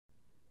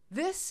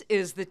This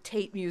is the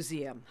Tate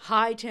Museum,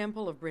 high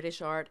temple of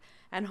British art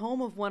and home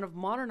of one of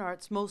modern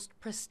art's most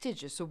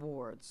prestigious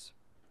awards.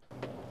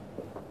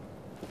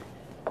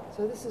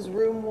 So this is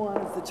room 1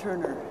 of the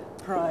Turner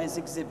Prize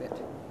exhibit.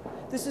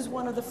 This is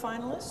one of the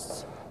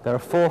finalists? There are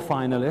 4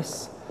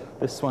 finalists.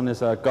 This one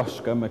is a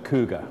Goshka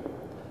Makuga.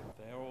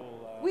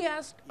 We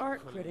asked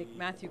art critic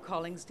Matthew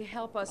Collings to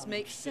help us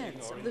make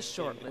sense of the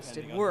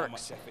shortlisted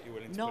works.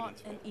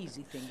 Not an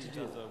easy thing to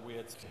do.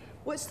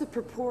 What's the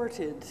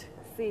purported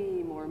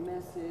theme or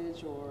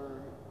message or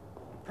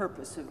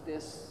purpose of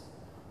this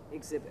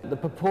exhibit? The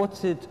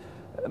purported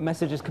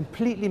message is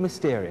completely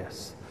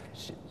mysterious.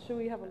 Shall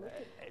we have a look?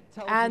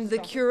 And the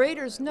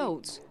curator's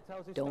notes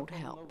don't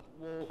help.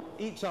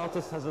 Each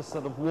artist has a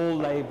sort of wall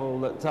label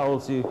that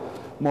tells you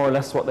more or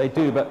less what they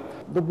do, but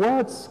the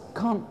words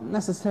can't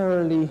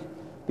necessarily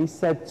be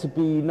said to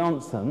be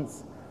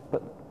nonsense,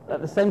 but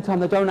at the same time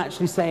they don't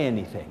actually say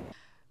anything.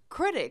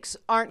 Critics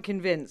aren't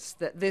convinced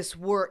that this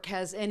work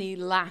has any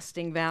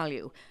lasting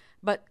value,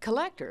 but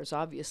collectors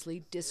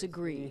obviously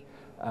disagree.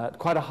 At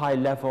quite a high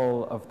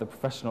level of the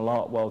professional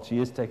art world, she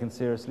is taken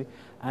seriously,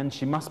 and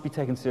she must be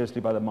taken seriously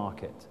by the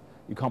market.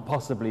 You can't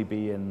possibly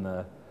be in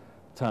the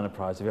Turner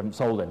Prize if you haven't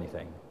sold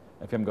anything,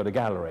 if you haven't got a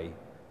gallery,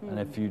 and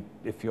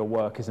if your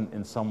work isn't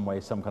in some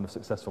way some kind of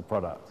successful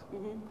product.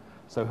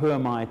 So who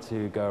am I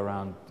to go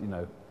around,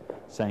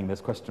 saying there's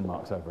question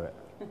marks over it?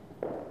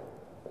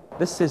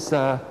 This is,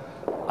 I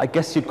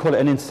guess you'd call it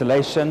an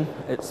installation.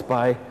 It's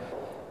by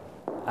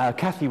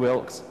Kathy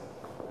Wilkes.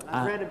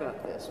 I've read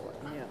about this one,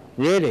 yeah.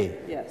 Really?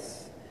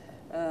 Yes.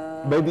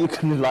 Maybe you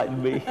can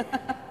enlighten me.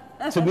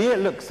 To me, it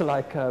looks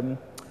like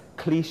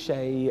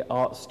cliche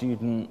art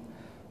student,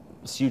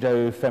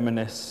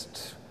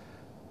 pseudo-feminist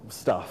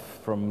stuff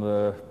from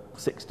the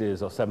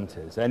 60s or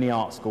 70s. Any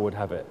art school would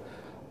have it.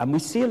 And we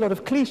see a lot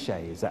of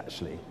cliches,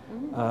 actually.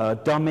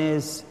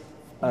 Dummies,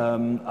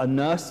 a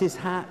nurse's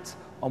hat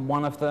on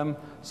one of them,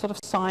 sort of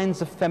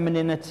signs of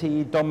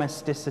femininity,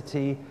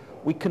 domesticity.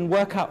 We can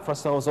work out for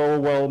ourselves, oh,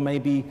 well,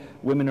 maybe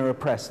women are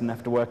oppressed and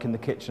have to work in the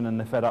kitchen and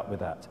they're fed up with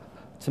that.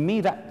 To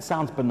me, that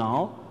sounds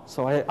banal,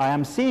 so I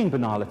am seeing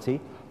banality,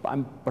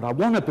 but I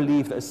want to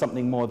believe there's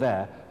something more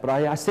there, but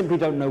I simply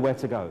don't know where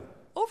to go.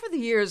 Over the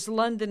years,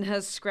 London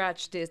has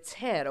scratched its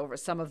head over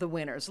some of the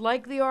winners,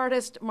 like the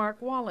artist Mark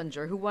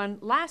Wallinger, who won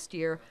last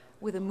year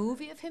with a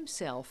movie of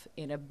himself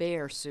in a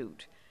bear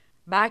suit.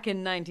 Back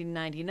in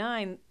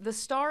 1999, the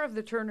star of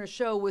the Turner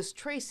show was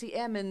Tracey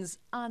Emin's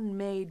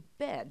Unmade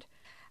Bed.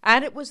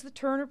 And it was the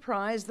Turner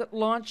Prize that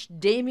launched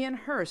Damien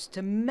Hirst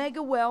to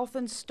mega wealth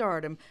and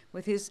stardom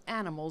with his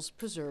Animals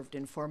Preserved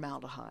in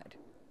Formaldehyde.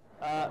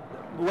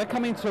 We're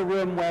coming to a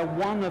room where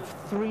one of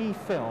 3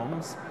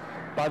 films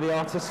by the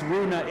artist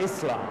Runa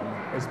Islam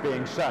is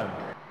being shown.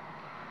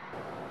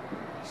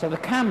 So the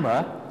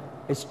camera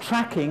is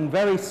tracking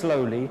very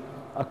slowly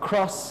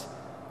across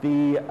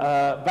the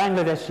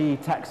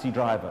Bangladeshi taxi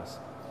drivers.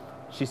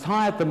 She's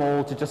hired them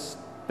all to just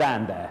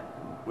stand there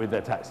with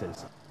their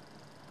taxis.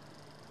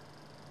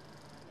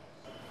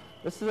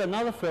 This is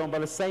another film by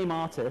the same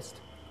artist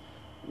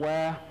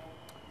where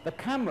the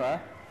camera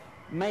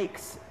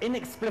makes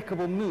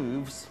inexplicable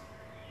moves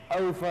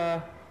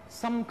over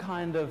some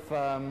kind of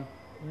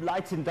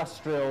light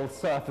industrial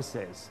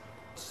surfaces.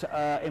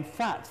 In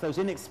fact, those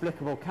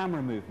inexplicable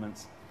camera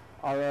movements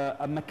are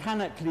a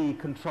mechanically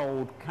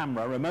controlled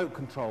camera, remote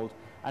controlled,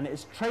 and it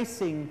is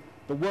tracing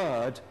the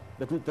word,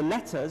 the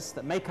letters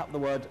that make up the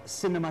word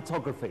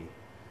cinematography,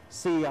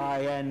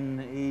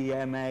 C-I-N-E-M-A-T-O,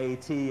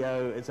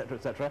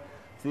 etc.,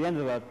 to the end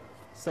of the word,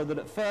 so that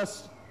at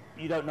first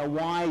you don't know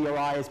why your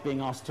eye is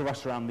being asked to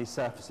rush around these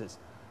surfaces.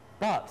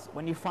 But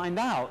when you find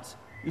out,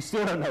 you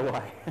still don't know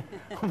why.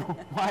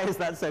 Why is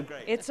that so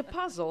great? It's a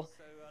puzzle,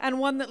 and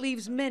one that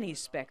leaves many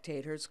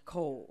spectators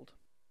cold.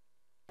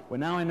 We're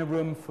now in a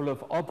room full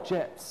of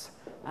objects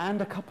and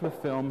a couple of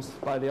films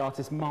by the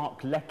artist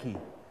Mark Leckey.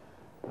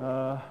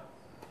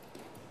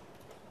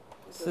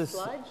 It's a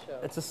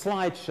slideshow. It's a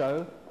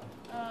slideshow.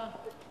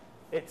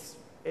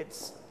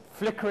 It's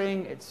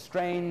flickering, it's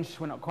strange,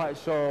 we're not quite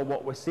sure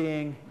what we're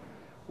seeing.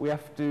 We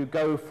have to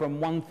go from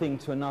one thing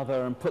to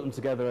another and put them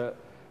together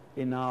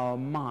in our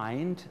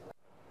mind.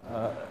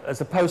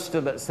 There's a poster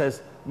that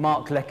says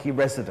Mark Leckey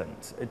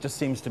Resident. It just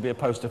seems to be a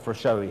poster for a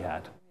show he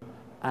had.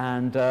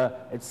 And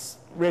it's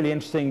really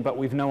interesting, but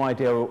we've no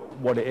idea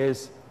what it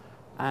is.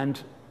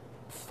 And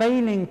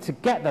failing to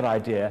get that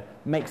idea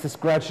makes us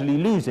gradually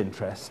lose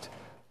interest.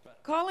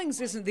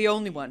 Collings isn't the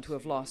only one to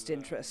have lost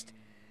interest.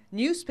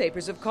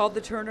 Newspapers have called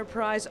the Turner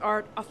Prize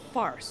art a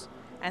farce,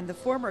 and the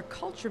former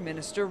culture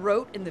minister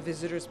wrote in the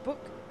visitor's book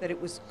that it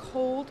was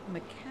cold,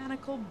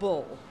 mechanical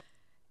bull.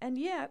 And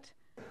yet,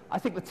 I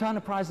think the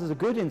Turner Prize is a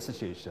good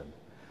institution,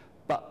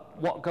 but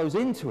what goes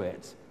into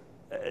it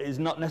is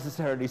not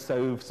necessarily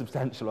so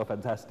substantial or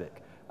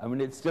fantastic. I mean,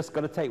 it's just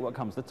got to take what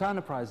comes. The Turner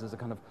Prize is a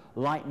kind of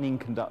lightning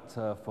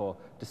conductor for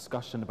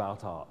discussion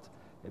about art.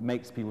 It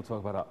makes people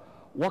talk about art.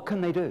 What can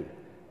they do?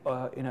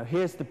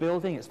 Here's the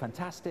building, it's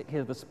fantastic.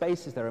 Here are the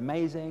spaces, they're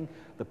amazing.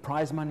 The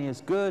prize money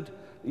is good.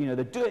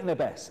 They're doing their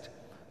best.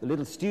 The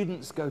little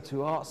students go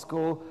to art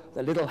school,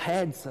 their little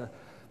heads are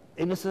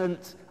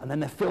innocent, and then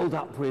they're filled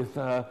up with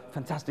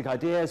fantastic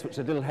ideas which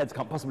the little heads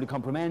can't possibly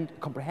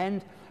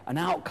comprehend, and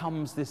out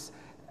comes this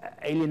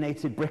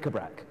alienated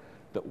bric-a-brac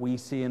that we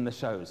see in the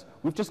shows.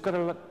 We've just got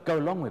to go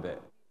along with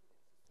it.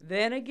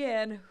 Then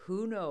again,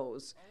 who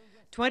knows?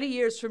 20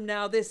 years from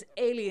now, this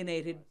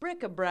alienated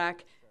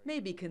bric-a-brac may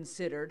be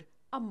considered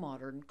a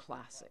modern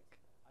classic.